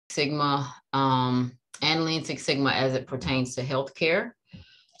Sigma and Lean Six Sigma as it pertains to healthcare.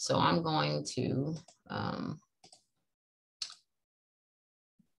 So I'm going to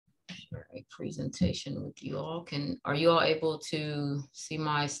share a presentation with you all. Are you all able to see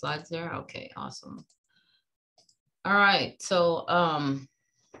my slides there? Okay, awesome. All right, so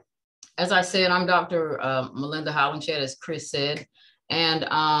as I said, I'm Dr. Melinda Hollingshed, as Chris said, and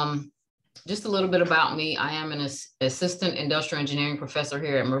just a little bit about me. I am an assistant industrial engineering professor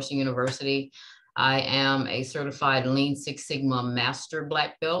here at Mercer University. I am a certified Lean Six Sigma Master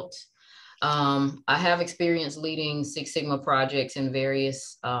Black Belt. I have experience leading Six Sigma projects in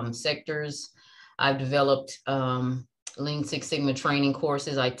various sectors. I've developed Lean Six Sigma training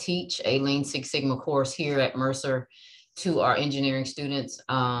courses. I teach a Lean Six Sigma course here at Mercer to our engineering students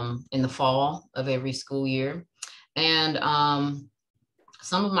in the fall of every school year. And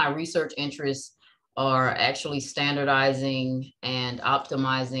some of my research interests are actually standardizing and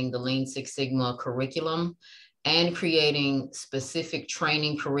optimizing the Lean Six Sigma curriculum and creating specific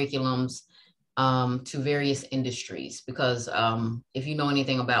training curriculums to various industries. Because if you know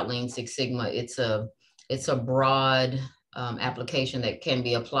anything about Lean Six Sigma, it's a broad application that can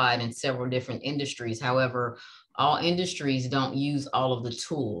be applied in several different industries. However, all industries don't use all of the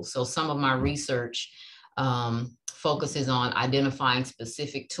tools. So some of my research focuses on identifying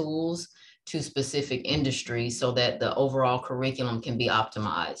specific tools to specific industries so that the overall curriculum can be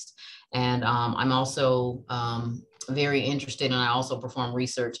optimized. And I'm also very interested, and I also perform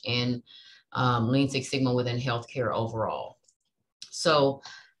research in Lean Six Sigma within healthcare overall. So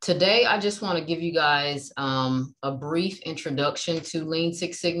today, I just want to give you guys a brief introduction to Lean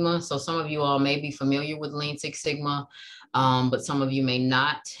Six Sigma. So some of you all may be familiar with Lean Six Sigma, but some of you may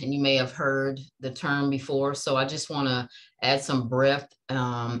not, and you may have heard the term before. So I just want to add some breadth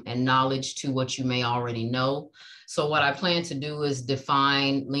and knowledge to what you may already know. So what I plan to do is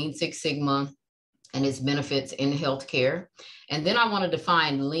define Lean Six Sigma and its benefits in healthcare. And then I want to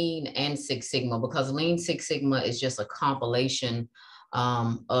define Lean and Six Sigma, because Lean Six Sigma is just a compilation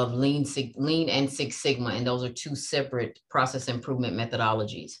of Lean and Six Sigma, and those are two separate process improvement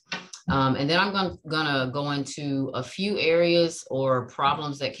methodologies. And then I'm gonna go into a few areas or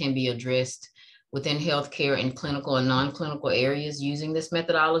problems that can be addressed within healthcare in clinical and non-clinical areas using this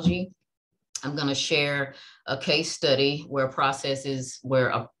methodology. I'm gonna share a case study where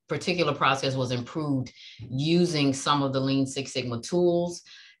a particular process was improved using some of the Lean Six Sigma tools.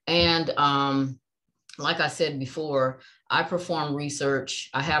 And like I said before, I have performed research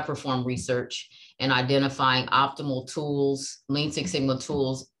in identifying optimal tools, Lean Six Sigma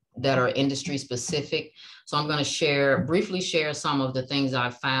tools that are industry specific. So I'm going to briefly share some of the things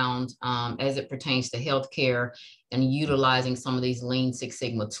I've found as it pertains to healthcare and utilizing some of these Lean Six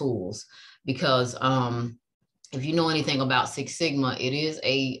Sigma tools. Because if you know anything about Six Sigma, it is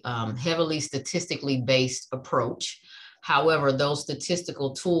a heavily statistically based approach. However, those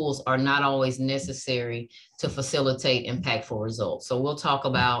statistical tools are not always necessary to facilitate impactful results. So we'll talk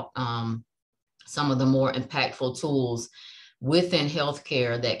about some of the more impactful tools within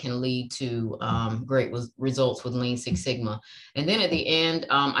healthcare that can lead to great results with Lean Six Sigma. And then at the end,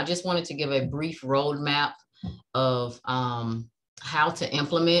 I just wanted to give a brief roadmap of how to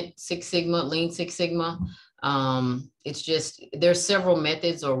implement Six Sigma, Lean Six Sigma. There's several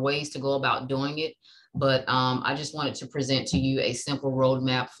methods or ways to go about doing it. But I just wanted to present to you a simple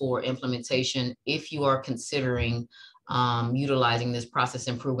roadmap for implementation if you are considering utilizing this process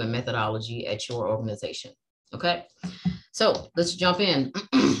improvement methodology at your organization. Okay, so let's jump in.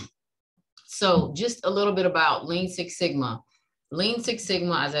 So just a little bit about Lean Six Sigma. Lean Six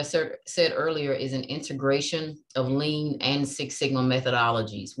Sigma, as I said earlier, is an integration of Lean and Six Sigma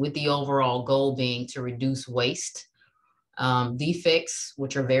methodologies, with the overall goal being to reduce waste, defects,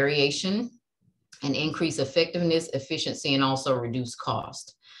 which are variation, and increase effectiveness, efficiency, and also reduce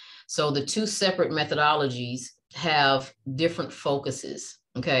cost. So the two separate methodologies have different focuses,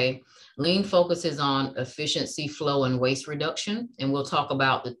 okay? Lean focuses on efficiency, flow, and waste reduction, and we'll talk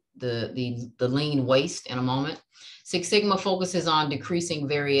about the lean waste in a moment. Six Sigma focuses on decreasing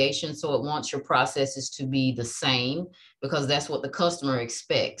variation, so it wants your processes to be the same because that's what the customer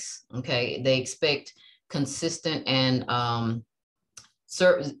expects, okay? They expect consistent and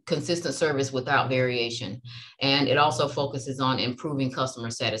consistent service without variation. And it also focuses on improving customer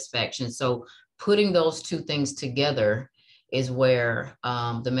satisfaction. So putting those two things together is where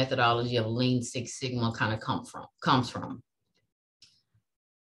the methodology of Lean Six Sigma kind of comes from.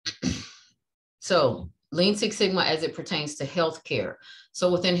 So Lean Six Sigma as it pertains to healthcare.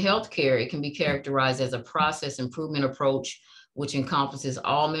 So within healthcare, it can be characterized as a process improvement approach, which encompasses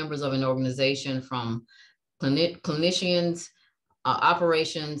all members of an organization, from clinicians,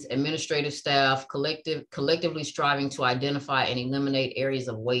 operations, administrative staff, collectively striving to identify and eliminate areas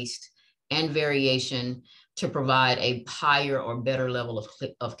of waste and variation to provide a higher or better level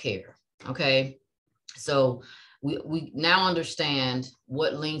of care. Okay, so we now understand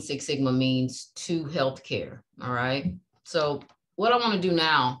what Lean Six Sigma means to healthcare. All right, so what I want to do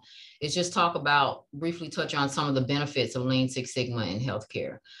now is just talk about, briefly touch on some of the benefits of Lean Six Sigma in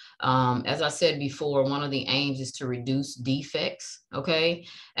healthcare. As I said before, one of the aims is to reduce defects, okay?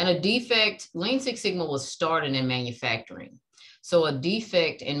 And a defect, Lean Six Sigma was started in manufacturing. So a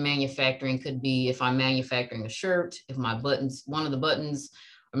defect in manufacturing could be if I'm manufacturing a shirt, if my buttons, one of the buttons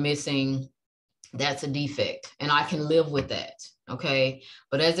are missing, that's a defect, and I can live with that, okay?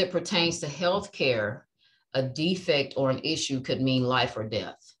 But as it pertains to healthcare, a defect or an issue could mean life or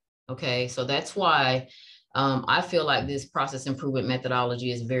death, okay? So that's why I feel like this process improvement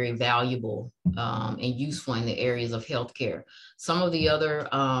methodology is very valuable and useful in the areas of healthcare. Some of the other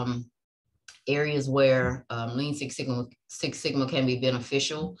areas where Lean Six Sigma can be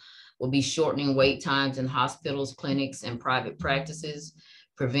beneficial will be shortening wait times in hospitals, clinics, and private practices,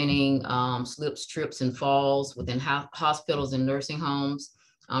 preventing slips, trips, and falls within hospitals and nursing homes,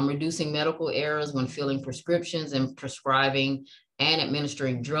 reducing medical errors when filling prescriptions and prescribing and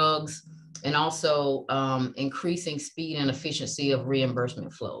administering drugs, and also increasing speed and efficiency of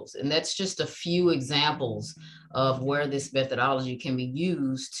reimbursement flows. And that's just a few examples of where this methodology can be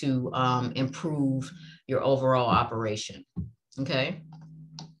used to improve your overall operation, okay?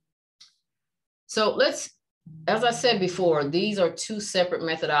 So as I said before, these are two separate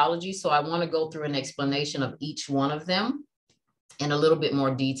methodologies, so I want to go through an explanation of each one of them in a little bit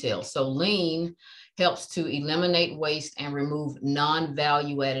more detail. So Lean helps to eliminate waste and remove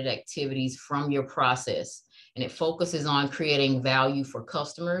non-value-added activities from your process, and it focuses on creating value for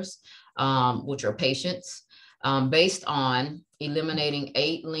customers, which are patients, based on eliminating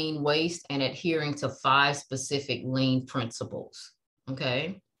 8 lean waste and adhering to 5 specific lean principles,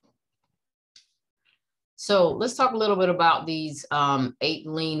 okay? So let's talk a little bit about these 8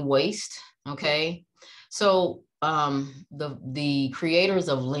 lean waste, okay? So the creators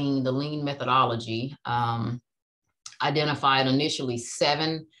of Lean, the Lean methodology, identified initially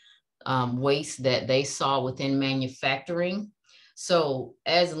 7 wastes that they saw within manufacturing. So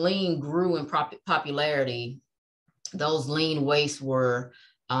as Lean grew in popularity, those lean wastes were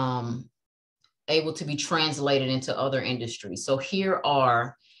able to be translated into other industries. So here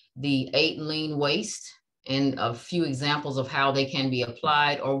are the 8 lean waste and a few examples of how they can be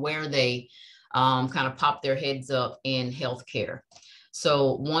applied or where they kind of pop their heads up in healthcare.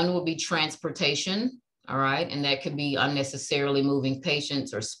 So one would be transportation, all right? And that could be unnecessarily moving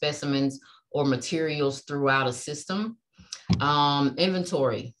patients or specimens or materials throughout a system.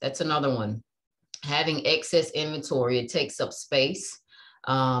 Inventory, that's another one. Having excess inventory, it takes up space.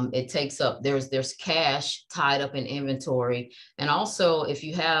 It takes up, there's cash tied up in inventory. And also if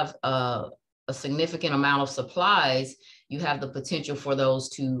you have a significant amount of supplies, you have the potential for those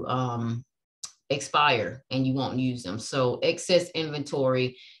to expire and you won't use them. So excess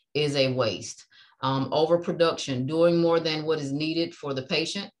inventory is a waste. Overproduction, doing more than what is needed for the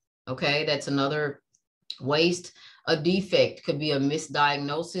patient. Okay, that's another waste. A defect could be a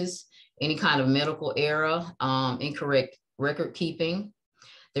misdiagnosis, any kind of medical error, incorrect record keeping.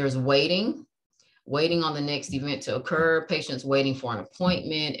 There's waiting on the next event to occur, patients waiting for an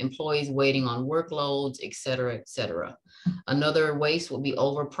appointment, employees waiting on workloads, et cetera, et cetera. Another waste will be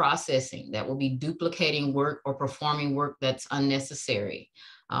over processing. That will be duplicating work or performing work that's unnecessary.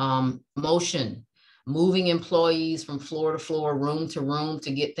 Motion, moving employees from floor to floor, room to room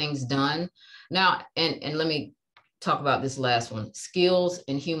to get things done. Now, and let me talk about this last one, skills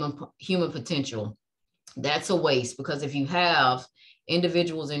and human potential. That's a waste, because if you have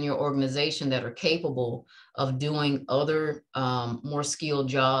individuals in your organization that are capable of doing other more skilled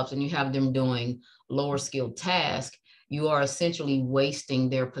jobs and you have them doing lower skilled tasks, you are essentially wasting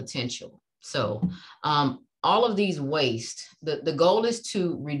their potential. So all of these waste, the goal is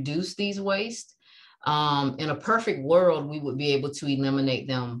to reduce these waste. In a perfect world, we would be able to eliminate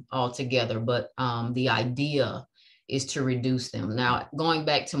them altogether, but the idea is to reduce them. Now, going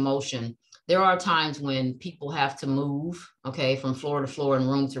back to motion, there are times when people have to move, okay, from floor to floor and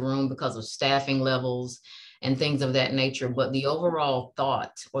room to room because of staffing levels and things of that nature. But the overall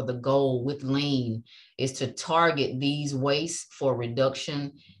thought or the goal with Lean is to target these wastes for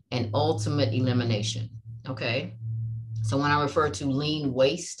reduction and ultimate elimination, okay? So when I refer to lean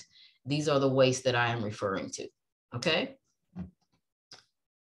waste, these are the wastes that I am referring to, okay?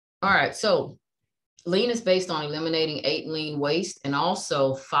 All right, so Lean is based on eliminating 8 lean waste and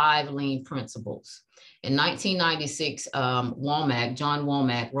also 5 lean principles. In 1996, John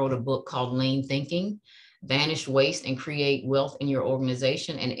Womack wrote a book called Lean Thinking, Banish Waste and Create Wealth in Your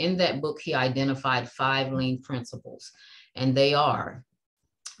Organization. And in that book, he identified 5 lean principles, and they are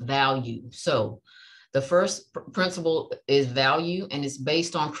value. So the first principle is value, and it's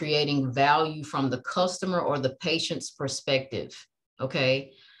based on creating value from the customer or the patient's perspective,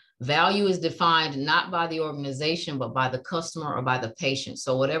 okay? Value is defined not by the organization, but by the customer or by the patient.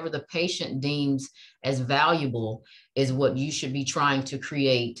 So whatever the patient deems as valuable is what you should be trying to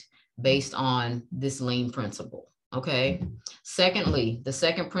create based on this lean principle, okay? Secondly, the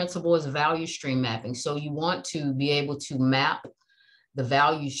second principle is value stream mapping. So you want to be able to map the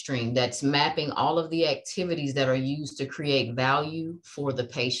value stream that's mapping all of the activities that are used to create value for the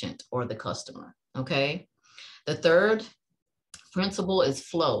patient or the customer, okay? The third principle is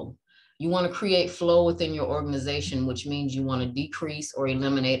flow. You want to create flow within your organization, which means you want to decrease or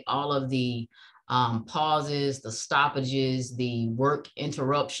eliminate all of the pauses, the stoppages, the work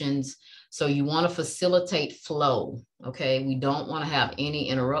interruptions. So you want to facilitate flow, okay? We don't want to have any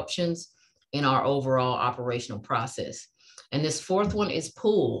interruptions in our overall operational process. And this fourth one is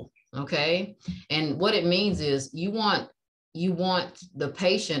pull, okay? And what it means is you want the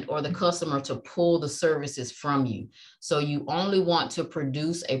patient or the customer to pull the services from you. So you only want to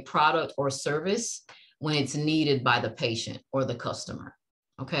produce a product or service when it's needed by the patient or the customer,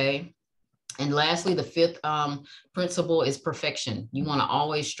 okay? And lastly, the fifth principle is perfection. You want to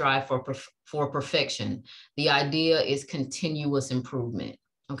always strive for perfection. The idea is continuous improvement,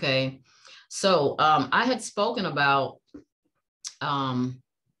 okay? So I had spoken about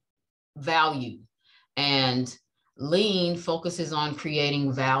value, and lean focuses on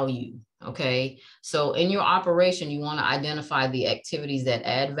creating value, okay? So in your operation, you want to identify the activities that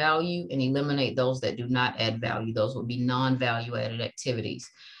add value and eliminate those that do not add value. Those would be non-value added activities.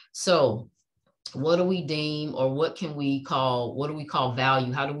 So what do we deem, or what do we call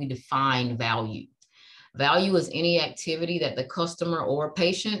value? How do we define value? Value is any activity that the customer or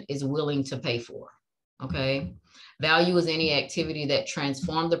patient is willing to pay for, okay? Value is any activity that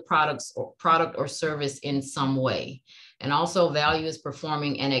transforms the product or service in some way. And also value is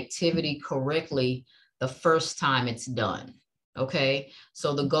performing an activity correctly the first time it's done, okay?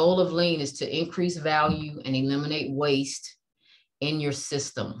 So the goal of lean is to increase value and eliminate waste in your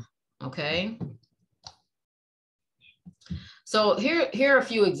system, okay? So here are a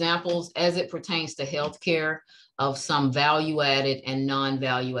few examples as it pertains to healthcare of some value-added and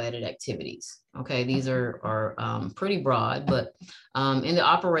non-value-added activities. Okay, these are pretty broad, but in the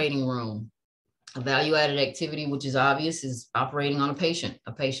operating room, a value-added activity, which is obvious, is operating on a patient.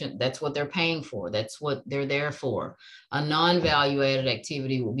 A patient, that's what they're paying for. That's what they're there for. A non-value-added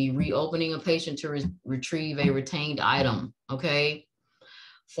activity will be reopening a patient to retrieve a retained item, okay?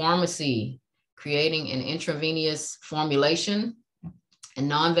 Pharmacy, creating an intravenous formulation. A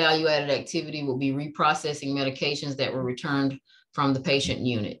non-value-added activity will be reprocessing medications that were returned from the patient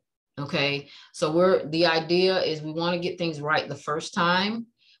unit, okay? So the idea is we want to get things right the first time.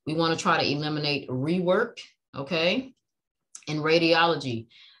 We want to try to eliminate rework, okay? In radiology,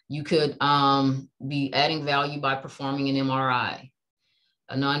 you could be adding value by performing an MRI.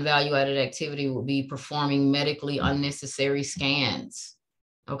 A non-value-added activity will be performing medically unnecessary scans,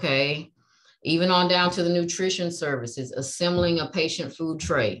 okay? Even on down to the nutrition services, assembling a patient food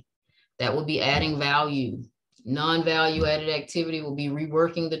tray, that will be adding value. Non-value added activity will be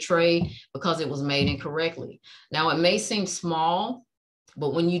reworking the tray because it was made incorrectly. Now, it may seem small,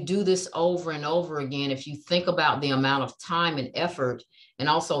 but when you do this over and over again, if you think about the amount of time and effort and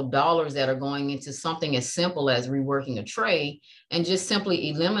also dollars that are going into something as simple as reworking a tray, and just simply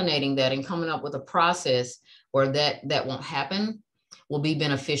eliminating that and coming up with a process where that won't happen, will be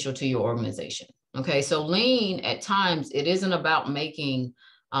beneficial to your organization. Okay, so lean, at times, it isn't about making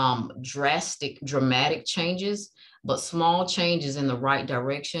dramatic changes, but small changes in the right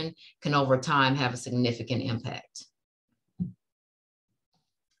direction can over time have a significant impact.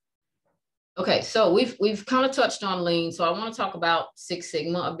 Okay, so we've kind of touched on lean, so I want to talk about Six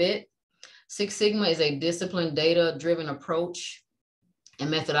Sigma a bit. Six Sigma is a disciplined, data-driven approach and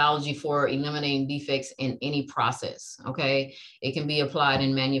methodology for eliminating defects in any process, okay? It can be applied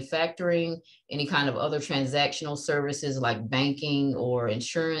in manufacturing, any kind of other transactional services like banking or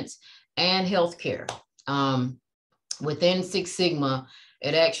insurance, and healthcare. Within Six Sigma,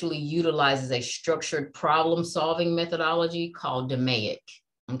 it actually utilizes a structured problem-solving methodology called DMAIC,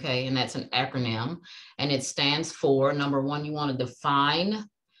 okay? And that's an acronym, and it stands for, number one, you want to define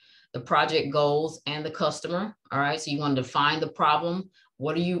the project goals and the customer, all right? So you want to define the problem.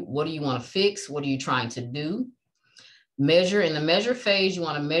 What do you want to fix? What are you trying to do? Measure in the measure phase, you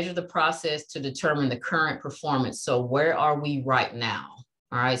want to measure the process to determine the current performance. So where are we right now?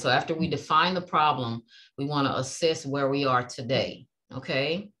 All right. So after we define the problem, we want to assess where we are today.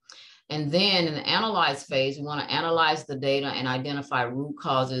 Okay. And then in the analyze phase, we want to analyze the data and identify root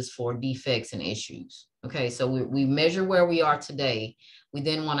causes for defects and issues. Okay. So we measure where we are today. We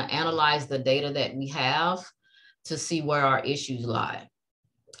then want to analyze the data that we have to see where our issues lie.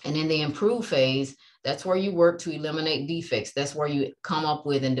 And in the improve phase, that's where you work to eliminate defects. That's where you come up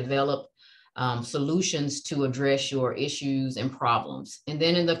with and develop solutions to address your issues and problems. And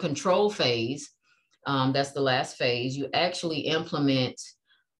then in the control phase, that's the last phase, you actually implement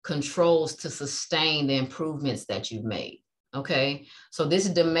controls to sustain the improvements that you've made. Okay, so this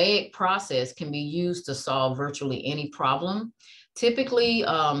DMAIC process can be used to solve virtually any problem. Typically,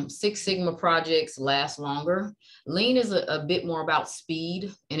 Six Sigma projects last longer. Lean is a bit more about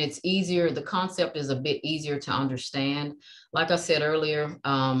speed, and it's easier. The concept is a bit easier to understand. Like I said earlier,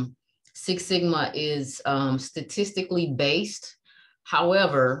 Six Sigma is statistically based.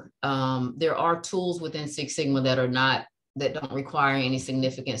 However, there are tools within Six Sigma that don't require any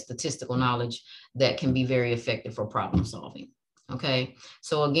significant statistical knowledge that can be very effective for problem solving. Okay,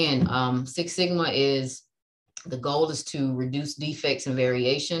 so again, Six Sigma is, the goal is to reduce defects and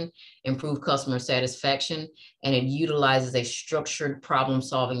variation, improve customer satisfaction, and it utilizes a structured problem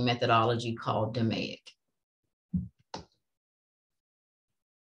solving methodology called DMAIC.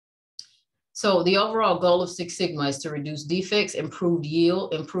 So the overall goal of Six Sigma is to reduce defects, improve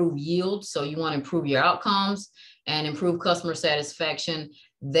yield. So you want to improve your outcomes and improve customer satisfaction,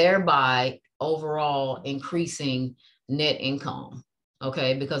 thereby overall increasing net income.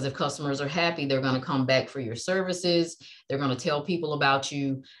 Okay, because if customers are happy, they're going to come back for your services. They're going to tell people about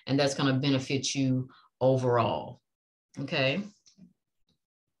you, and that's going to benefit you overall. Okay.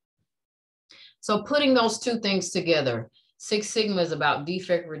 So putting those two things together, Six Sigma is about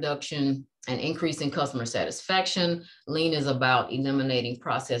defect reduction and increasing customer satisfaction. Lean is about eliminating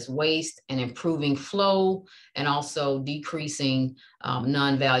process waste and improving flow, and also decreasing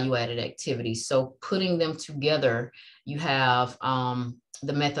non-value added activities. So putting them together, you have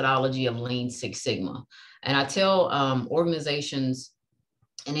the methodology of Lean Six Sigma. And I tell organizations,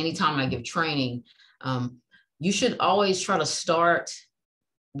 and anytime I give training, you should always try to start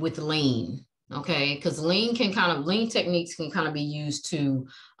with Lean. Okay, because lean techniques can kind of be used to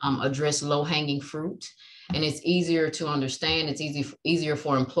address low-hanging fruit, and it's easier to understand. It's easier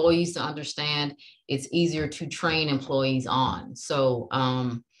for employees to understand. It's easier to train employees on. So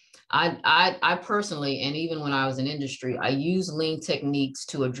I personally, and even when I was in industry, I use lean techniques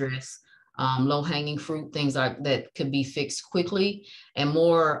to address low-hanging fruit, things that could be fixed quickly, and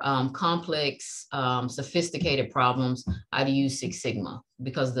more complex, sophisticated problems, I'd use Six Sigma,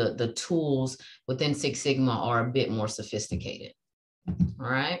 because the tools within Six Sigma are a bit more sophisticated. All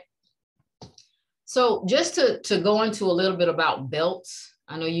right. So just to go into a little bit about belts,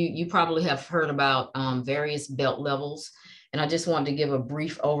 I know you probably have heard about various belt levels, and I just wanted to give a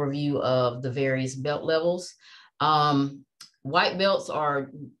brief overview of the various belt levels. White belts are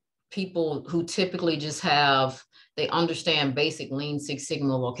people who typically just they understand basic Lean Six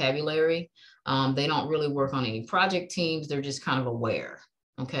Sigma vocabulary. They don't really work on any project teams. They're just kind of aware.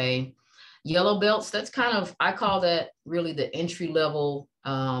 Okay. Yellow belts, that's kind of, I call that really the entry level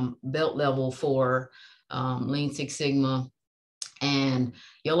belt level for Lean Six Sigma. And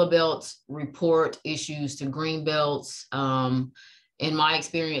yellow belts report issues to green belts. In my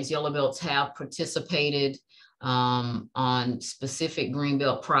experience, yellow belts have participated on specific green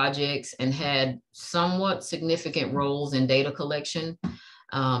belt projects and had somewhat significant roles in data collection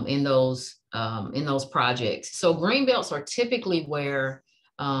in those projects. So green belts are typically where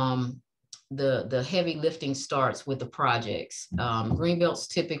the heavy lifting starts with the projects. Green belts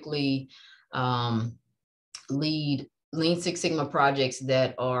typically lead Lean Six Sigma projects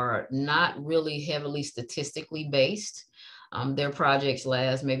that are not really heavily statistically based. Their projects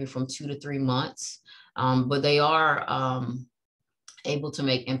last maybe from 2 to 3 months. But they are able to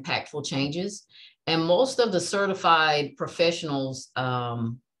make impactful changes. And most of the certified professionals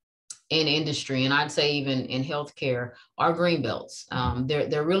in industry, and I'd say even in healthcare, are green belts.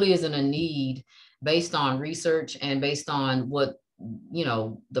 There really isn't a need, based on research and based on what,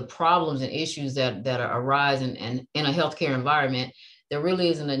 the problems and issues that arise in a healthcare environment. There really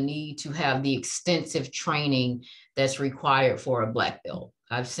isn't a need to have the extensive training that's required for a black belt.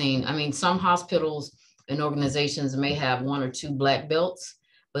 Some hospitals and organizations may have 1 or 2 black belts,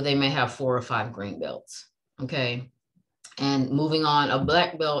 but they may have 4 or 5 green belts. Okay. And moving on, a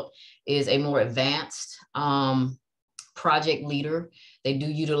black belt is a more advanced project leader. They do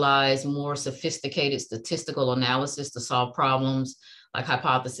utilize more sophisticated statistical analysis to solve problems like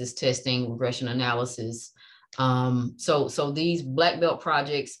hypothesis testing, regression analysis. So these black belt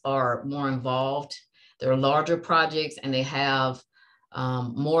projects are more involved. They're larger projects and they have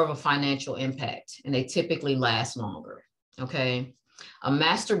more of a financial impact, and they typically last longer. Okay. A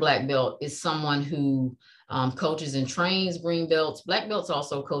master black belt is someone who coaches and trains green belts. Black belts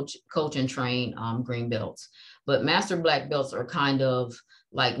also coach and train green belts, but master black belts are kind of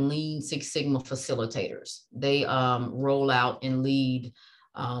like Lean Six Sigma facilitators. They roll out and lead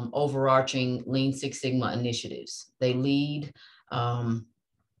overarching Lean Six Sigma initiatives. They lead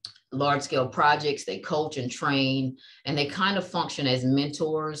large-scale projects, they coach and train, and they kind of function as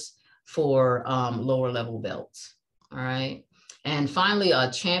mentors for lower level belts. All right. And finally, a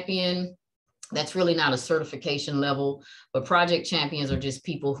champion, that's really not a certification level, but project champions are just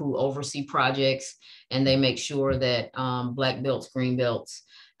people who oversee projects and they make sure that black belts, green belts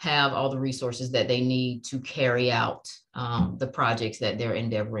have all the resources that they need to carry out the projects that they're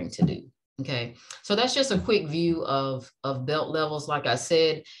endeavoring to do. Okay, so that's just a quick view of belt levels. Like I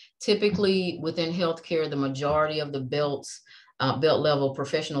said, typically within healthcare, the majority of the belt level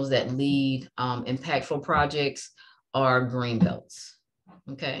professionals that lead impactful projects are green belts.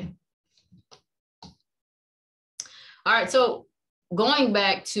 Okay. All right, so going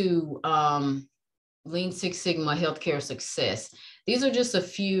back to Lean Six Sigma healthcare success, these are just a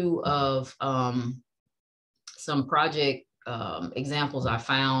few of some project examples I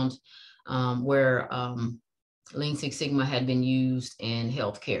found where Lean Six Sigma had been used in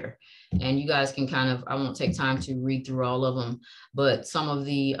healthcare. And you guys can kind of, I won't take time to read through all of them, but some of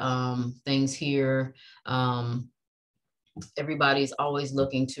the things here, everybody's always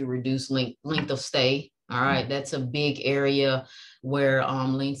looking to reduce length of stay. All right, that's a big area where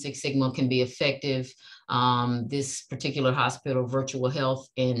Lean Six Sigma can be effective. This particular hospital, Virtual Health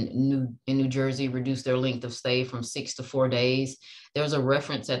in New Jersey, reduced their length of stay from 6 to 4 days. There's a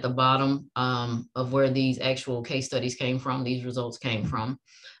reference at the bottom of where these actual case studies came from, these results came from.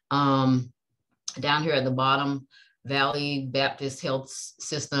 Down here at the bottom, Valley Baptist Health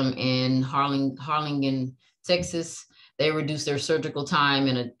System in Harlingen, Texas, they reduced their surgical time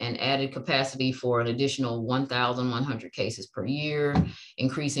and added capacity for an additional 1,100 cases per year,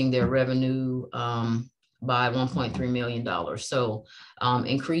 increasing their revenue by $1.3 million. So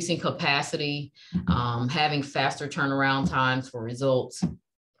increasing capacity, having faster turnaround times for results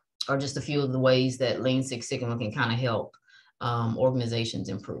are just a few of the ways that Lean Six Sigma can kind of help organizations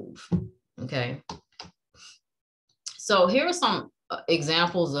improve. Okay. So here are some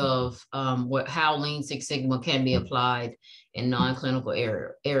examples of how Lean Six Sigma can be applied in non-clinical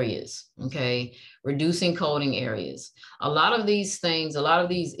areas, okay? Reducing coding areas. A lot of these things, a lot of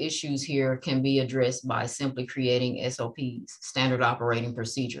these issues here can be addressed by simply creating SOPs, standard operating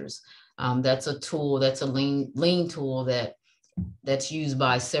procedures. That's a tool, that's a lean tool that's used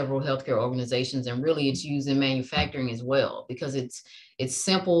by several healthcare organizations, and really it's used in manufacturing as well because it's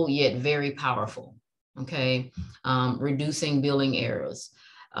simple yet very powerful. Okay, reducing billing errors,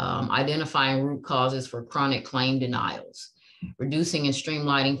 identifying root causes for chronic claim denials, reducing and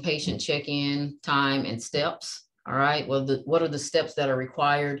streamlining patient check-in time and steps. All right, well, what are the steps that are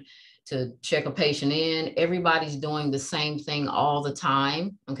required to check a patient in? Everybody's doing the same thing all the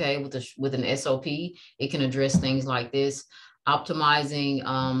time. Okay, with an SOP, it can address things like this.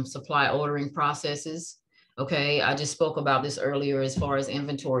 Optimizing supply ordering processes. Okay, I just spoke about this earlier as far as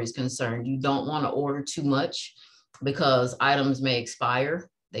inventory is concerned. You don't want to order too much because items may expire.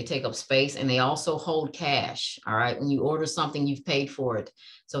 They take up space and they also hold cash. All right, when you order something, you've paid for it.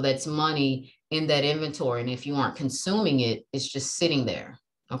 So that's money in that inventory. And if you aren't consuming it, it's just sitting there.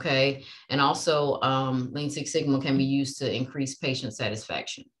 Okay, and also Lean Six Sigma can be used to increase patient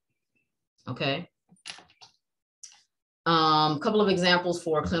satisfaction. Okay. Couple of examples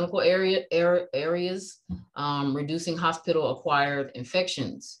for clinical areas, reducing hospital-acquired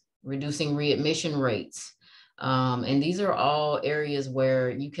infections, reducing readmission rates. And these are all areas where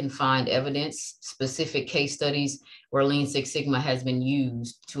you can find evidence, specific case studies where Lean Six Sigma has been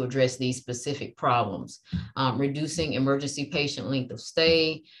used to address these specific problems. Reducing emergency patient length of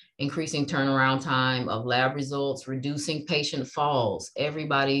stay, increasing turnaround time of lab results, reducing patient falls.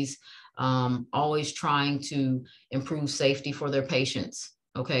 Everybody's always trying to improve safety for their patients.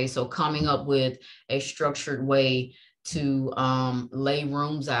 Okay, so coming up with a structured way to lay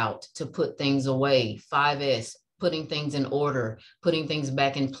rooms out, to put things away, 5S, putting things in order, putting things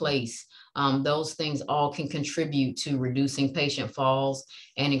back in place. Those things all can contribute to reducing patient falls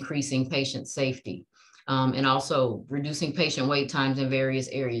and increasing patient safety. and also reducing patient wait times in various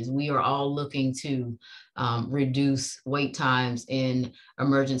areas. We are all looking to reduce wait times in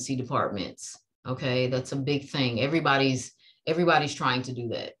emergency departments. Okay, that's a big thing. Everybody's trying to do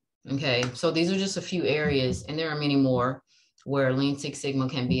that. Okay, so these are just a few areas, and there are many more where Lean Six Sigma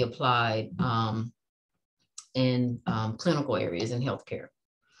can be applied in clinical areas in healthcare.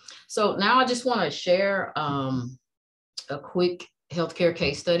 So now I just want to share a quick healthcare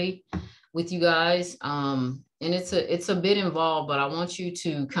case study with you guys. And it's a bit involved, but I want you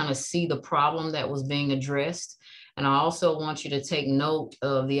to kind of see the problem that was being addressed. And I also want you to take note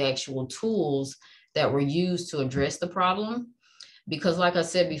of the actual tools that were used to address the problem. Because like I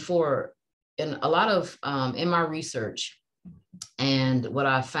said before, in a lot of, in my research, and what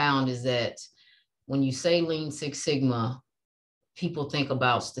I found is that when you say Lean Six Sigma, people think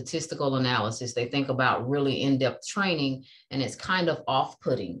about statistical analysis. They think about really in-depth training, and it's kind of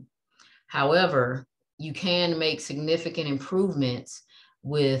off-putting. However, you can make significant improvements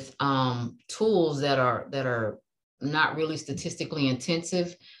with tools that are not really statistically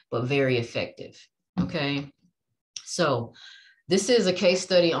intensive, but very effective. Okay, so this is a case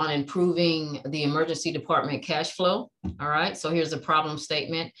study on improving the emergency department cash flow. All right, so here's a problem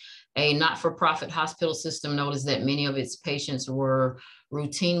statement. A not-for-profit hospital system noticed that many of its patients were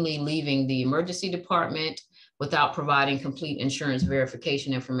routinely leaving the emergency department without providing complete insurance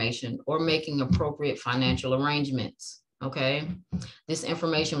verification information or making appropriate financial arrangements. Okay, this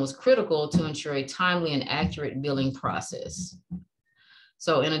information was critical to ensure a timely and accurate billing process.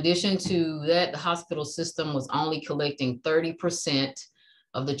 So in addition to that, the hospital system was only collecting 30%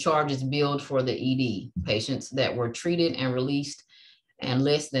 of the charges billed for the ED patients that were treated and released, and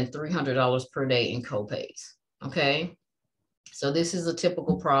less than $300 per day in copays. Okay, so this is a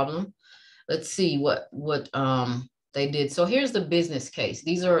typical problem. Let's see what they did. So here's the business case.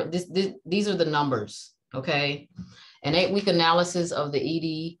 These are the numbers. Okay, an 8-week analysis of the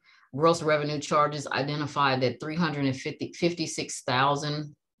ED gross revenue charges identified that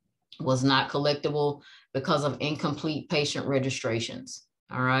 $356,000 was not collectible because of incomplete patient registrations.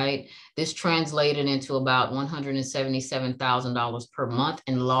 All right, this translated into about $177,000 per month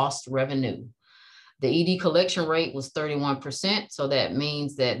in lost revenue. The ED collection rate was 31%, so that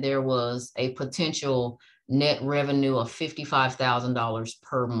means that there was a potential net revenue of $55,000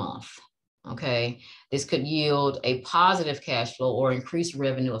 per month. Okay, this could yield a positive cash flow or increased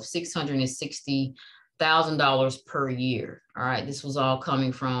revenue of $660,000 per year. All right, this was all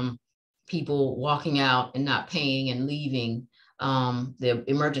coming from people walking out and not paying and leaving the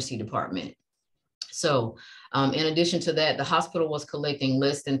emergency department. So in addition to that, the hospital was collecting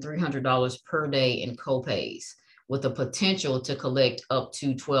less than $300 per day in copays, with the potential to collect up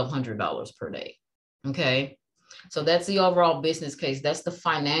to $1,200 per day. Okay, so that's the overall business case. That's the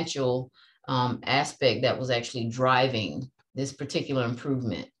financial aspect that was actually driving this particular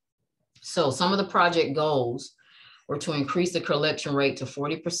improvement. So some of the project goals were to increase the collection rate to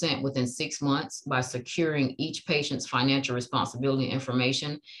 40% within 6 months by securing each patient's financial responsibility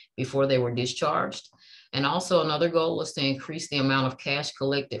information before they were discharged. And also another goal was to increase the amount of cash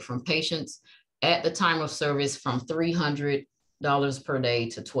collected from patients at the time of service from $300 per day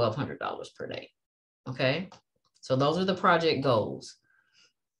to $1,200 per day. Okay, so those are the project goals.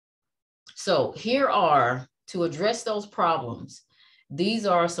 So here are, to address those problems, these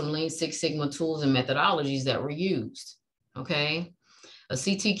are some Lean Six Sigma tools and methodologies that were used. Okay, a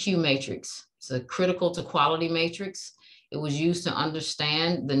CTQ matrix. It's a critical to quality matrix. It was used to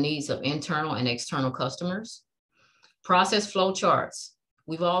understand the needs of internal and external customers. Process flow charts.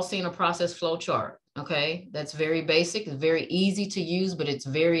 We've all seen a process flow chart. Okay, that's very basic. It's very easy to use, but it's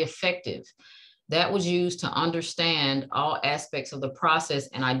very effective. That was used to understand all aspects of the process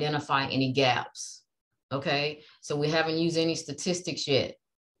and identify any gaps. Okay, so we haven't used any statistics yet.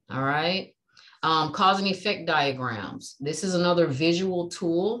 All right, cause and effect diagrams. This is another visual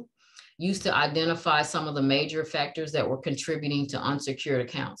tool used to identify some of the major factors that were contributing to unsecured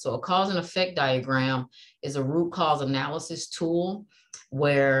accounts. So a cause and effect diagram is a root cause analysis tool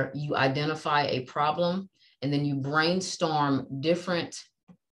where you identify a problem and then you brainstorm different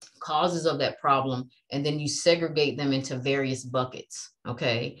causes of that problem, and then you segregate them into various buckets.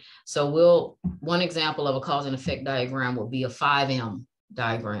 Okay, so one example of a cause and effect diagram would be a 5M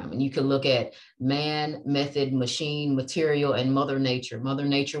diagram, and you can look at man, method, machine, material, and Mother Nature. Mother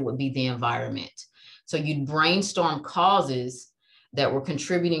Nature would be the environment. So you'd brainstorm causes that were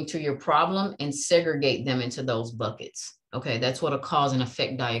contributing to your problem and segregate them into those buckets. Okay, that's what a cause and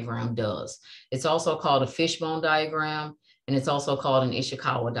effect diagram does. It's also called a fishbone diagram, and it's also called an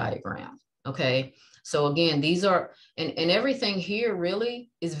Ishikawa diagram. Okay, so again, these are, and everything here really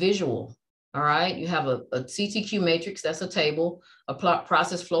is visual. All right, you have a CTQ matrix, that's a table, a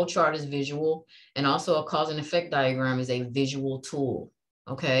process flow chart is visual, and also a cause and effect diagram is a visual tool,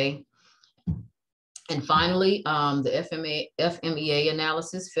 okay? And finally, the FMEA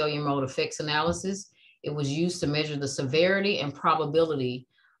analysis, failure mode effects analysis, it was used to measure the severity and probability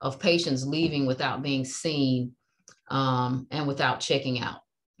of patients leaving without being seen and without checking out.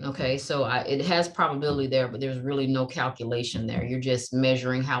 Okay, so it has probability there, but there's really no calculation there. You're just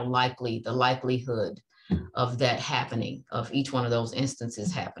measuring how likely, the likelihood of that happening, of each one of those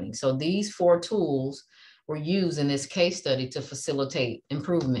instances happening. So these 4 tools were used in this case study to facilitate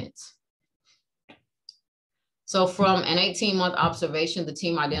improvements. So from an 18-month observation, the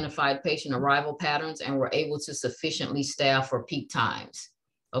team identified patient arrival patterns and were able to sufficiently staff for peak times.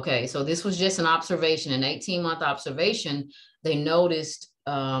 Okay, so this was just an observation, an 18-month observation. They noticed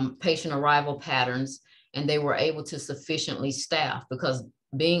patient arrival patterns and they were able to sufficiently staff, because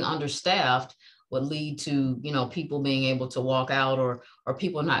being understaffed would lead to, you know, people being able to walk out or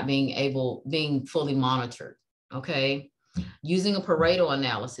people not being fully monitored. Okay. Using a Pareto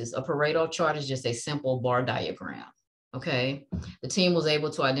analysis, a Pareto chart is just a simple bar diagram. Okay. The team was able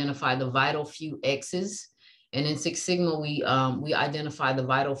to identify the vital few X's. And in Six Sigma, we identify the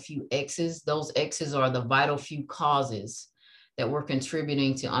vital few X's. Those X's are the vital few causes that were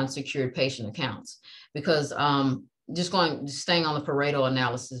contributing to unsecured patient accounts. Because staying on the Pareto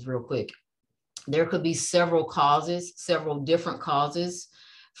analysis real quick, there could be several different causes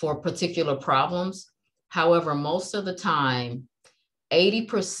for particular problems. However, most of the time,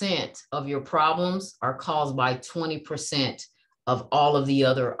 80% of your problems are caused by 20% of all of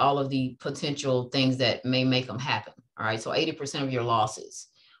the potential things that may make them happen. All right. So 80% of your losses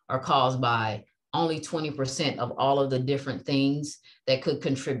are caused by only 20% of all of the different things that could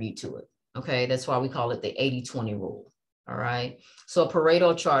contribute to it. Okay. That's why we call it the 80-20 rule. All right. So a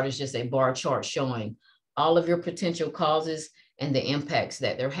Pareto chart is just a bar chart showing all of your potential causes and the impacts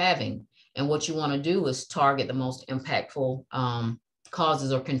that they're having. And what you want to do is target the most impactful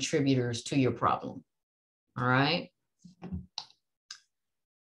causes or contributors to your problem. All right.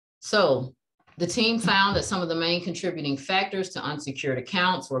 So the team found that some of the main contributing factors to unsecured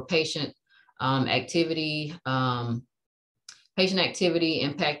accounts were patient activity. Patient activity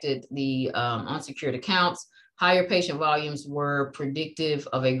impacted the unsecured accounts. Higher patient volumes were predictive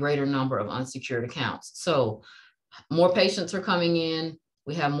of a greater number of unsecured accounts. So more patients are coming in.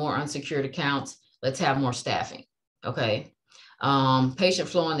 We have more unsecured accounts. Let's have more staffing. Okay. Patient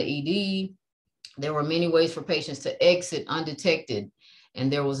flow in the ED. There were many ways for patients to exit undetected,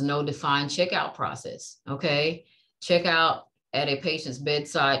 and there was no defined checkout process. Okay. Checkout at a patient's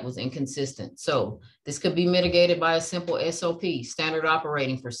bedside was inconsistent. So this could be mitigated by a simple SOP, standard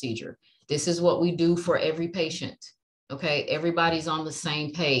operating procedure. This is what we do for every patient. Okay. Everybody's on the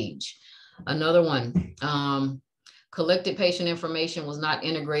same page. Another one, collected patient information was not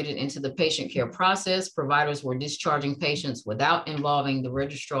integrated into the patient care process. Providers were discharging patients without involving the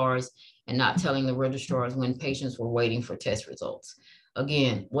registrars and not telling the registrars when patients were waiting for test results.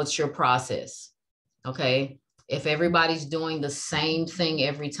 Again, what's your process? Okay. If everybody's doing the same thing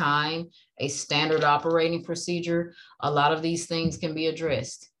every time, a standard operating procedure, a lot of these things can be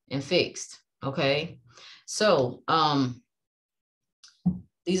addressed and fixed. Okay. So,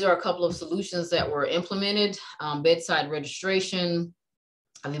 these are a couple of solutions that were implemented. Bedside registration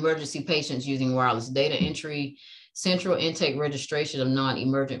of emergency patients using wireless data entry, central intake registration of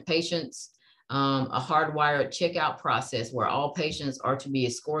non-emergent patients, a hardwired checkout process where all patients are to be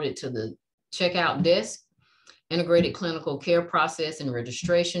escorted to the checkout desk, integrated clinical care process and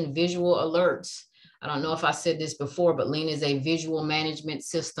registration, visual alerts. I don't know if I said this before, but Lean is a visual management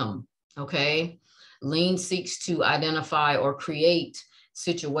system, okay? Lean seeks to identify or create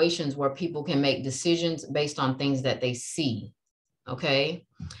situations where people can make decisions based on things that they see, okay?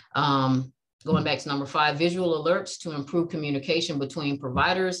 Going back to number 5, visual alerts to improve communication between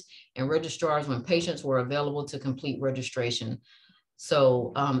providers and registrars when patients were available to complete registration.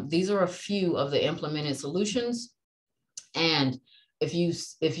 So these are a few of the implemented solutions. And if you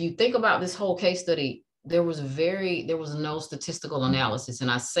think about this whole case study, there was no statistical analysis.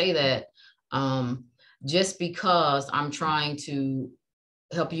 And I say that just because I'm trying to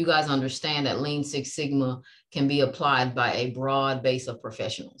help you guys understand that Lean Six Sigma can be applied by a broad base of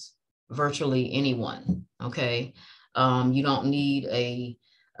professionals, virtually anyone, okay? You don't need an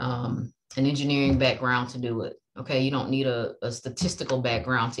engineering background to do it, okay? You don't need a statistical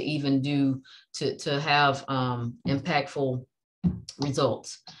background to even to have impactful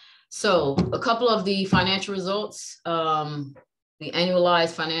results. So a couple of the financial results, the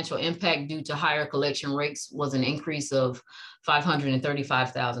annualized financial impact due to higher collection rates was an increase of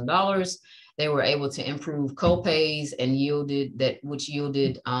 $535,000. They were able to improve co-pays and which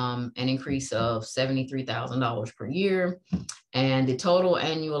yielded an increase of $73,000 per year. And the total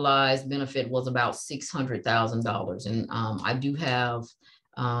annualized benefit was about $600,000. And I do have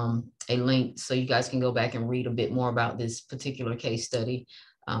a link so you guys can go back and read a bit more about this particular case study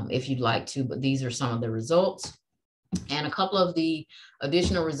if you'd like to, but these are some of the results. And a couple of the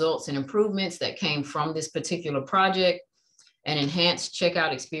additional results and improvements that came from this particular project: an enhanced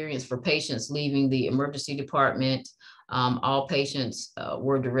checkout experience for patients leaving the emergency department. All patients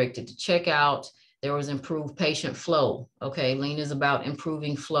were directed to checkout. There was improved patient flow. Okay, Lean is about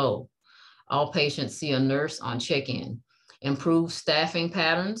improving flow. All patients see a nurse on check-in. Improved staffing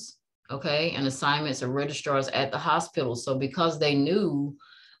patterns, okay, and assignments of registrars at the hospital. So because they knew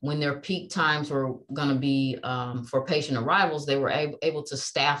when their peak times were going to be for patient arrivals, they were able to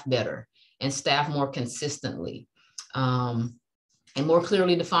staff better and staff more consistently. And more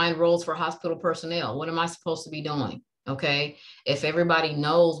clearly defined roles for hospital personnel. What am I supposed to be doing? Okay, if everybody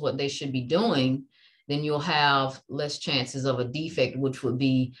knows what they should be doing, then you'll have less chances of a defect, which would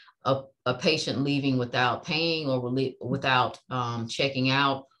be a patient leaving without paying or without checking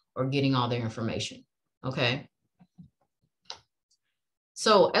out or getting all their information. Okay.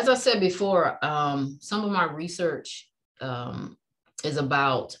 So as I said before, some of my research is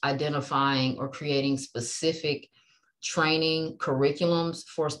about identifying or creating specific training curriculums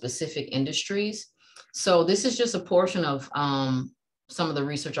for specific industries. So this is just a portion of some of the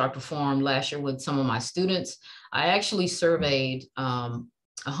research I performed last year with some of my students. I actually surveyed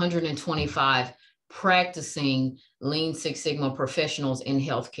 125 practicing Lean Six Sigma professionals in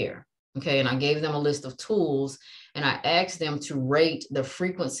healthcare. Okay, and I gave them a list of tools and I asked them to rate the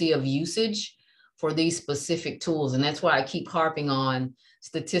frequency of usage for these specific tools. And that's why I keep harping on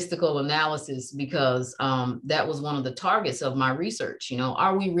statistical analysis, because that was one of the targets of my research. You know,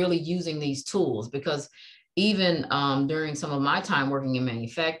 are we really using these tools? Because even during some of my time working in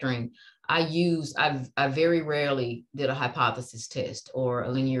manufacturing, I very rarely did a hypothesis test or a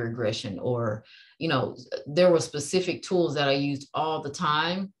linear regression, or, you know, there were specific tools that I used all the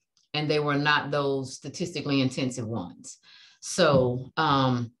time, and they were not those statistically intensive ones. So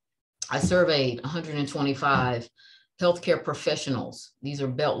I surveyed 125 healthcare professionals. These are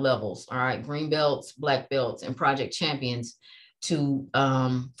belt levels, all right, green belts, black belts, and project champions, to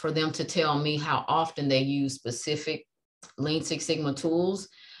for them to tell me how often they use specific Lean Six Sigma tools.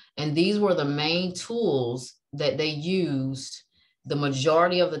 And these were the main tools that they used the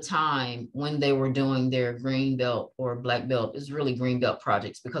majority of the time when they were doing their green belt or black belt. Is really green belt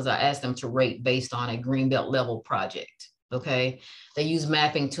projects, because I asked them to rate based on a green belt level project. Okay, they use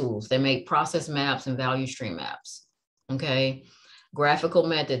mapping tools. They make process maps and value stream maps. Okay, graphical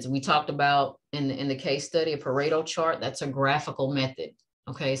methods. We talked about in the case study, a Pareto chart. That's a graphical method.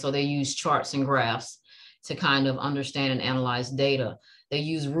 Okay, so they use charts and graphs to kind of understand and analyze data. They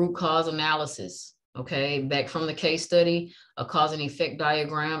use root cause analysis. Okay, back from the case study, a cause and effect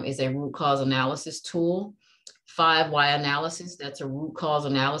diagram is a root cause analysis tool. 5Y analysis, that's a root cause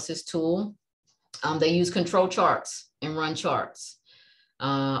analysis tool. They use control charts and run charts.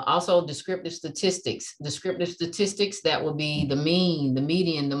 Also descriptive statistics. Descriptive statistics, that will be the mean, the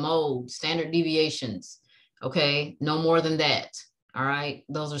median, the mode, standard deviations. Okay, no more than that. All right,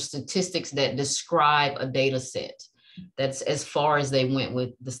 those are statistics that describe a data set. That's as far as they went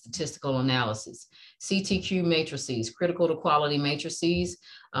with the statistical analysis. CTQ matrices, critical to quality matrices,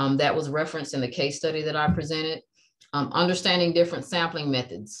 that was referenced in the case study that I presented. Understanding different sampling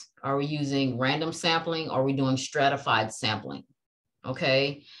methods. Are we using random sampling? Or are we doing stratified sampling?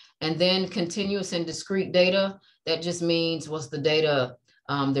 Okay. And then continuous and discrete data. That just means what's the data?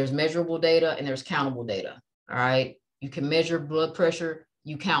 There's measurable data and there's countable data. All right. You can measure blood pressure.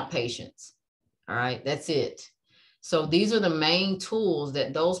 You count patients. All right. That's it. So these are the main tools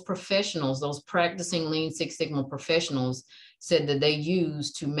that those professionals, those practicing Lean Six Sigma professionals, said that they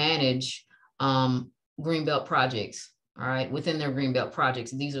use to manage Greenbelt projects. All right, within their Greenbelt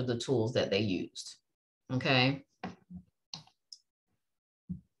projects, these are the tools that they used. Okay.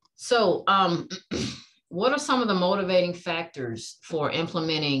 So what are some of the motivating factors for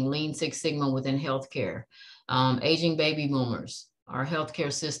implementing Lean Six Sigma within healthcare? Aging baby boomers. Our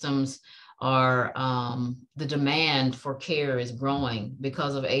healthcare systems are, the demand for care is growing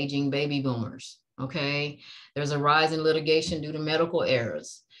because of aging baby boomers. Okay. There's a rise in litigation due to medical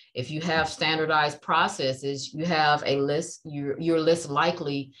errors. If you have standardized processes, you have a less, you're less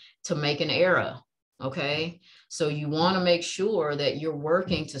likely to make an error. Okay. So you want to make sure that you're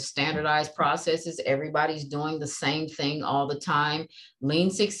working to standardize processes. Everybody's doing the same thing all the time.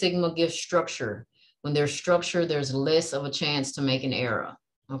 Lean Six Sigma gives structure. When there's structure, there's less of a chance to make an error.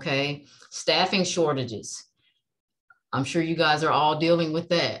 Okay. Staffing shortages. I'm sure you guys are all dealing with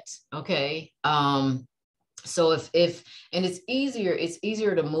that. Okay. So and it's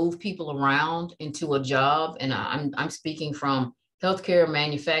easier to move people around into a job. And I'm speaking from healthcare,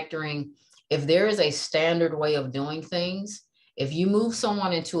 manufacturing. If there is a standard way of doing things, if you move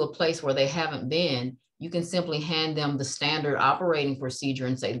someone into a place where they haven't been, you can simply hand them the standard operating procedure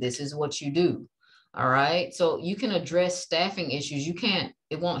and say, this is what you do. All right. So you can address staffing issues.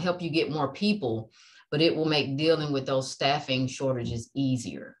 It won't help you get more people, but it will make dealing with those staffing shortages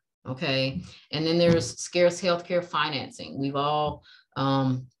easier. Okay. And then there's scarce healthcare financing. We've all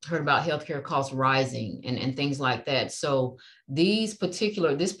heard about healthcare costs rising and things like that. So this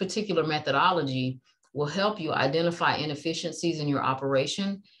particular methodology will help you identify inefficiencies in your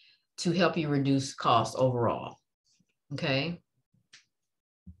operation to help you reduce costs overall. Okay.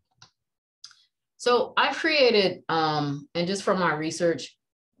 So I created, and just from my research,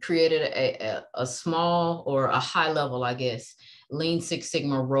 created a small or a high level, I guess, Lean Six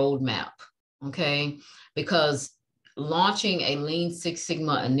Sigma roadmap, okay? Because launching a Lean Six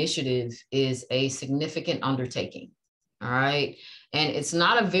Sigma initiative is a significant undertaking, all right? And it's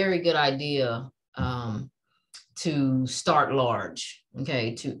not a very good idea to start large,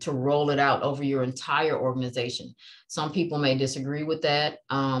 okay, to roll it out over your entire organization. Some people may disagree with that.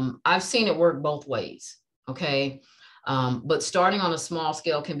 I've seen it work both ways, okay? But starting on a small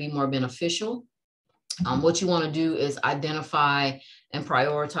scale can be more beneficial. What you want to do is identify and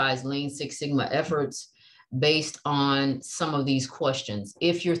prioritize Lean Six Sigma efforts based on some of these questions.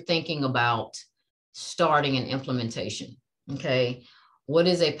 If you're thinking about starting an implementation, okay, what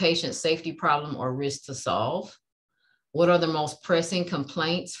is a patient safety problem or risk to solve? What are the most pressing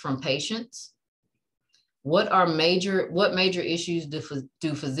complaints from patients? What major issues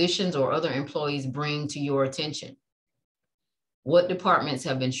do physicians or other employees bring to your attention? What departments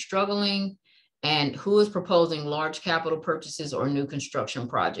have been struggling? And who is proposing large capital purchases or new construction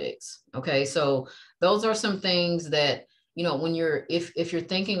projects? Okay, so those are some things that, you know, when if you're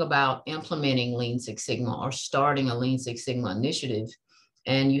thinking about implementing Lean Six Sigma or starting a Lean Six Sigma initiative,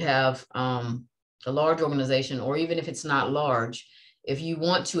 and you have a large organization, or even if it's not large, if you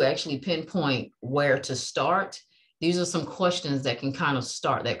want to actually pinpoint where to start, these are some questions that can kind of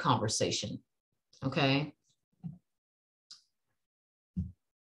start that conversation. Okay.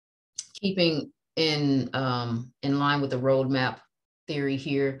 Keeping in line with the roadmap theory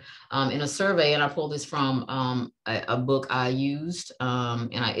here, in a survey, and I pulled this from a book I used, and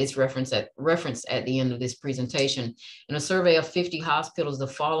it's referenced at the end of this presentation. In a survey of 50 hospitals, the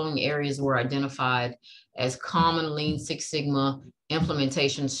following areas were identified as common Lean Six Sigma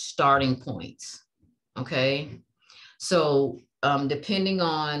implementation starting points. Okay, so depending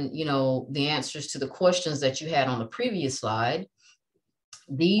on, you know, the answers to the questions that you had on the previous slide,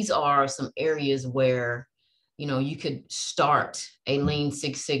 these are some areas where, you know, you could start a Lean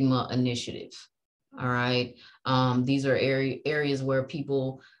Six Sigma initiative. All right. These are areas where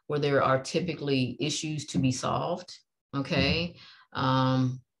there are typically issues to be solved. Okay.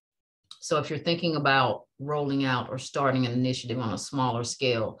 So if you're thinking about rolling out or starting an initiative on a smaller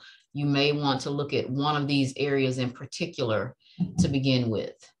scale, you may want to look at one of these areas in particular to begin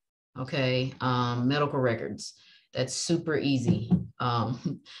with. Okay. Medical records. That's super easy.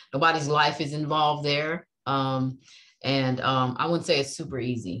 Nobody's life is involved there. I wouldn't say it's super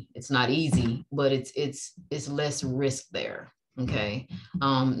easy. It's not easy, but it's less risk there. Okay.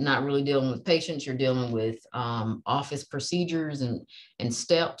 Not really dealing with patients. You're dealing with office procedures and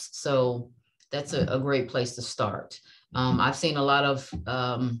steps. So that's a great place to start. I've seen a lot of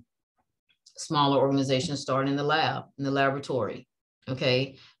smaller organizations start in the laboratory.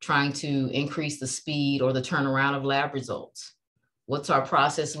 Okay, trying to increase the speed or the turnaround of lab results. What's our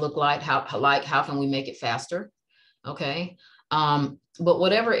process look like? How can we make it faster? Okay, but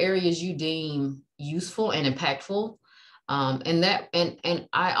whatever areas you deem useful and impactful, and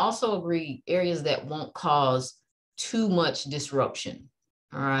I also agree, areas that won't cause too much disruption.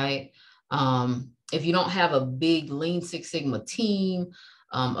 All right, if you don't have a big Lean Six Sigma team,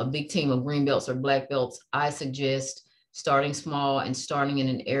 a big team of green belts or black belts, I suggest starting small and starting in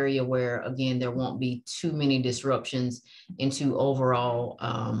an area where, again, there won't be too many disruptions into overall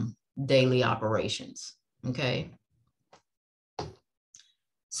daily operations. Okay.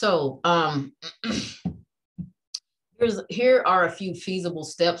 So here are a few feasible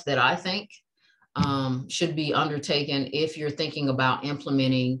steps that I think should be undertaken if you're thinking about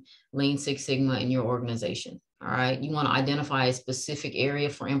implementing Lean Six Sigma in your organization. All right. You want to identify a specific area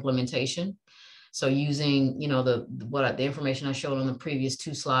for implementation. So using, you know, the information I showed on the previous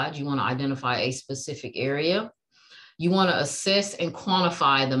two slides, you want to identify a specific area. you want to assess and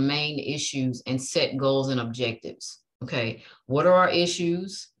quantify the main issues and set goals and objectives. Okay, what are our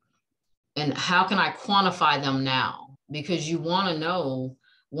issues and how can I quantify them now? Because you want to know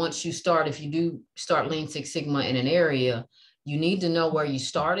once you start, if you do start Lean Six Sigma in an area, you need to know where you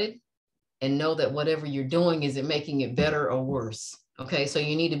started and know that whatever you're doing, is it making it better or worse? Okay, so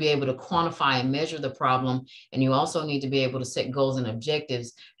you need to be able to quantify and measure the problem. And you also need to be able to set goals and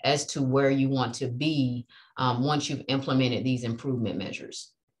objectives as to where you want to be once you've implemented these improvement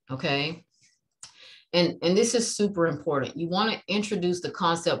measures. Okay. And this is super important. You want to introduce the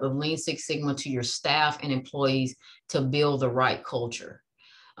concept of Lean Six Sigma to your staff and employees to build the right culture.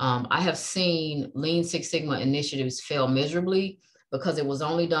 I have seen Lean Six Sigma initiatives fail miserably because it was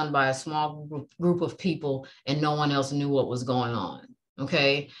only done by a small group of people and no one else knew what was going on.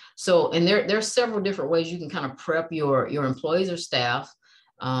 Okay, so, and there's several different ways you can kind of prep your employees or staff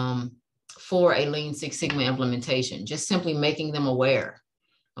for a Lean Six Sigma implementation, just simply making them aware,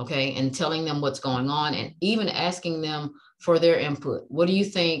 okay, and telling them what's going on and even asking them for their input. What do you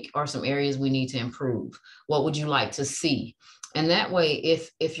think are some areas we need to improve? What would you like to see? And that way,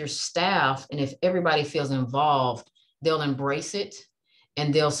 if your staff and if everybody feels involved, they'll embrace it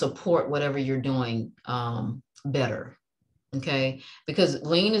and they'll support whatever you're doing better, okay? Because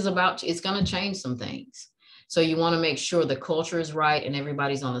Lean is about, it's gonna change some things. So you wanna make sure the culture is right and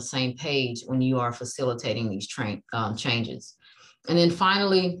everybody's on the same page when you are facilitating these changes. And then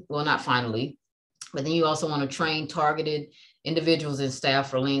finally, well, not finally, but then you also wanna train targeted individuals and staff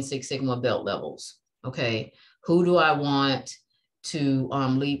for Lean Six Sigma belt levels, okay? Who do I want to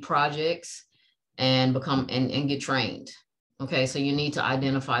lead projects and become and get trained? Okay, so you need to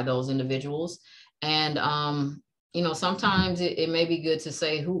identify those individuals. And you know, sometimes it may be good to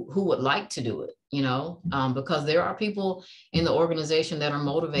say who would like to do it, you know, because there are people in the organization that are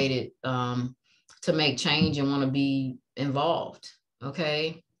motivated to make change and want to be involved.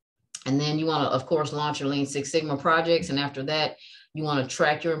 Okay. And then you want to, of course, launch your Lean Six Sigma projects. And after that, you want to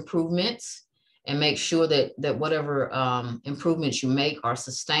track your improvements and make sure that whatever improvements you make are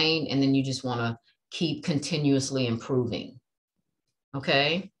sustained. And then you just want to keep continuously improving.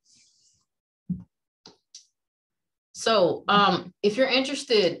 Okay. So if you're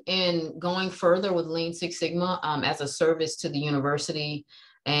interested in going further with Lean Six Sigma as a service to the university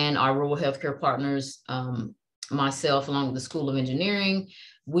and our rural healthcare partners, myself, along with the School of Engineering,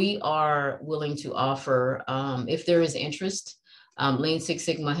 we are willing to offer, if there is interest, Lean Six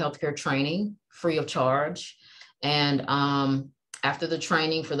Sigma healthcare training free of charge. And after the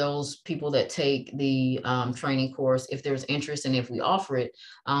training, for those people that take the training course, if there's interest and if we offer it,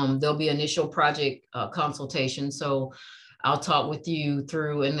 there'll be initial project consultation. So I'll talk with you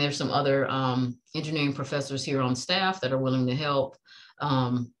through, and there's some other engineering professors here on staff that are willing to help.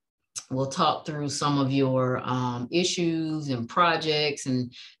 We'll talk through some of your issues and projects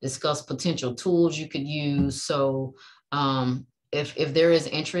and discuss potential tools you could use. So if there is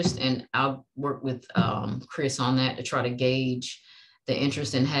interest, and I'll work with Chris on that to try to gauge the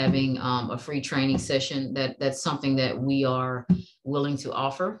interest in having a free training session, that's something that we are willing to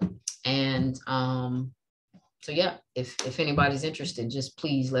offer. And so yeah, if anybody's interested, just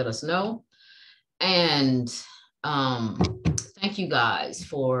please let us know. And thank you guys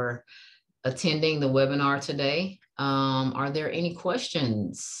for attending the webinar today. Are there any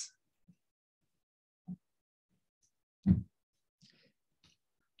questions?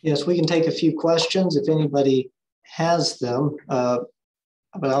 Yes, we can take a few questions if anybody has them.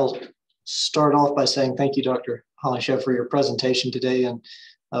 But I'll start off by saying thank you, Dr. Hollingshed, for your presentation today. And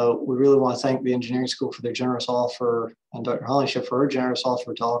we really want to thank the Engineering School for their generous offer, and Dr. Hollingshed for her generous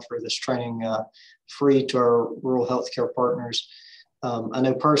offer to offer this training free to our rural healthcare partners. I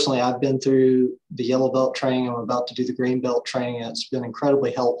know personally I've been through the yellow belt training. I'm about to do the green belt training, and it's been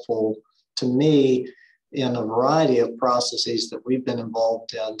incredibly helpful to me in a variety of processes that we've been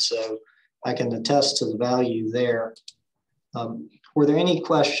involved in. So I can attest to the value there. Were there any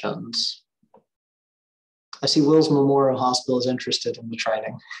questions? I see Wills Memorial Hospital is interested in the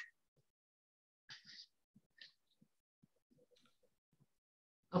training.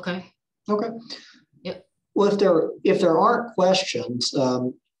 Okay. Okay. Yep. Well, if there aren't questions,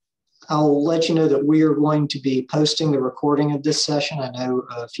 I'll let you know that we are going to be posting the recording of this session. I know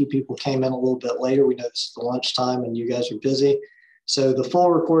a few people came in a little bit later. We know this is the lunchtime and you guys are busy. So the full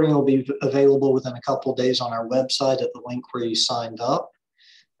recording will be available within a couple of days on our website at the link where you signed up.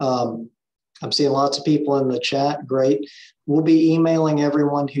 I'm seeing lots of people in the chat. Great. We'll be emailing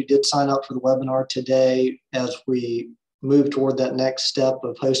everyone who did sign up for the webinar today as we move toward that next step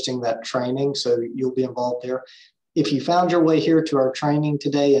of hosting that training. So you'll be involved there. If you found your way here to our training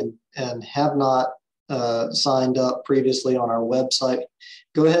today and have not signed up previously on our website,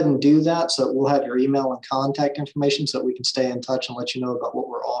 go ahead and do that so that we'll have your email and contact information so that we can stay in touch and let you know about what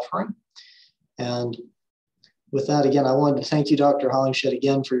we're offering. And with that, again, I wanted to thank you, Dr. Hollingshed,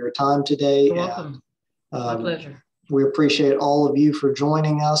 again for your time today. You're welcome. My pleasure. We appreciate all of you for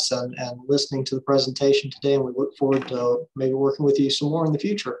joining us and listening to the presentation today, and we look forward to maybe working with you some more in the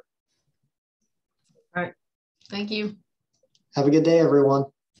future. All right. Thank you. Have a good day, everyone.